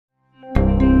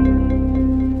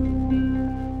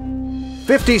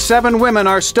57 women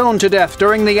are stoned to death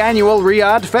during the annual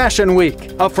Riyadh Fashion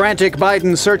Week. A frantic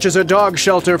Biden searches a dog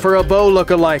shelter for a Bo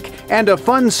lookalike, and a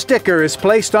fun sticker is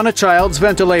placed on a child's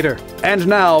ventilator. And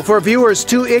now, for viewers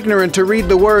too ignorant to read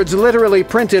the words literally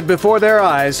printed before their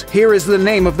eyes, here is the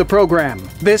name of the program.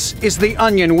 This is the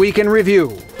Onion Week in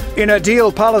Review. In a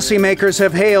deal policymakers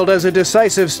have hailed as a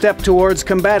decisive step towards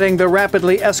combating the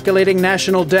rapidly escalating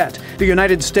national debt, the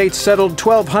United States settled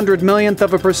 0.12 millionth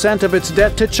of a percent of its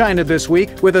debt to China this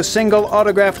week with a single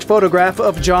autographed photograph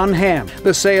of Jon Hamm.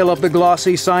 The sale of the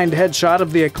glossy signed headshot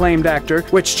of the acclaimed actor,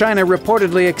 which China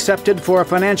reportedly accepted for a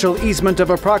financial easement of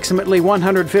approximately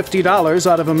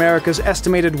 $150 out of America's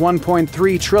estimated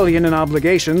 $1.3 trillion in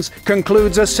obligations,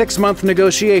 concludes a 6-month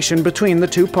negotiation between the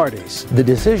two parties. The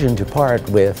decision to part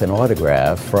with an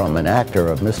autograph from an actor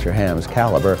of Mr. Hamm's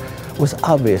caliber was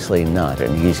obviously not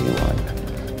an easy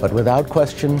one. But without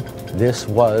question, this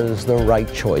was the right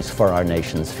choice for our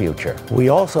nation's future. We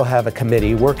also have a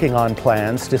committee working on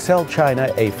plans to sell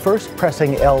China a first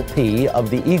pressing LP of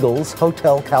the Eagles'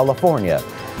 Hotel California,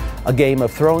 a Game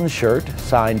of Thrones shirt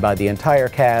signed by the entire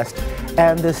cast,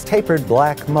 and this tapered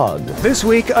black mug. This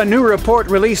week, a new report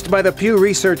released by the Pew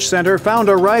Research Center found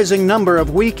a rising number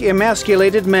of weak,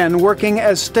 emasculated men working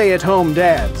as stay-at-home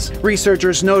dads.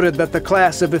 Researchers noted that the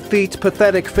class of effete,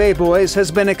 pathetic fayboys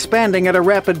has been expanding at a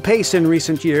rapid pace in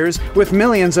recent years, with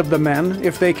millions of the men,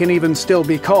 if they can even still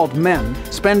be called men,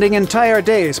 spending entire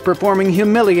days performing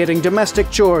humiliating domestic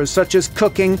chores such as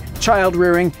cooking,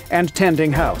 child-rearing, and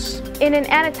tending house. In an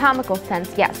anatomical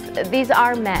sense, yes, these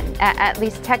are men, at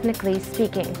least technically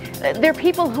speaking. They're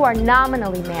people who are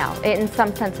nominally male, in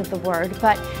some sense of the word,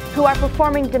 but who are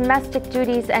performing domestic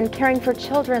duties and caring for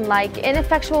children like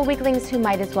ineffectual weaklings who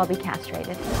might as well be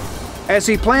castrated. As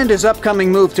he planned his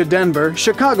upcoming move to Denver,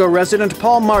 Chicago resident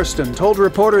Paul Marston told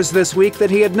reporters this week that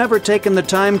he had never taken the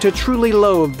time to truly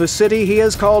loathe the city he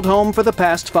has called home for the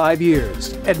past 5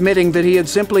 years. Admitting that he had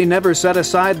simply never set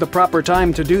aside the proper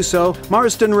time to do so,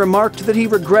 Marston remarked that he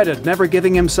regretted never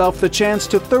giving himself the chance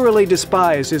to thoroughly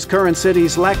despise his current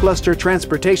city's lackluster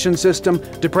transportation system,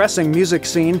 depressing music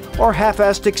scene, or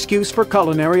half-assed excuse for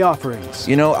culinary offerings.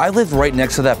 You know, I lived right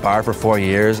next to that bar for 4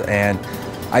 years, and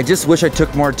I just wish I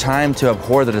took more time to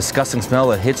abhor the disgusting smell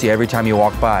that hits you every time you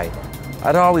walk by.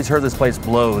 I'd always heard this place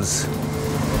blows.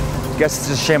 Guess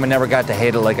it's a shame I never got to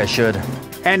hate it like I should.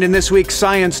 And in this week's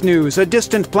science news, a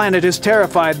distant planet is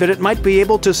terrified that it might be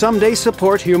able to someday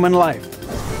support human life.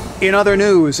 In other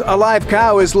news, a live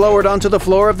cow is lowered onto the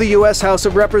floor of the U.S. House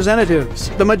of Representatives.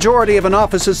 The majority of an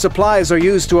office's supplies are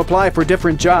used to apply for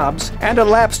different jobs, and a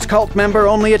lapsed cult member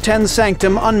only attends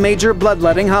sanctum on major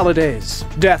bloodletting holidays.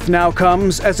 Death now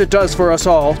comes, as it does for us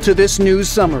all, to this news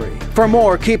summary. For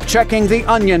more, keep checking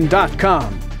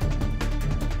theonion.com.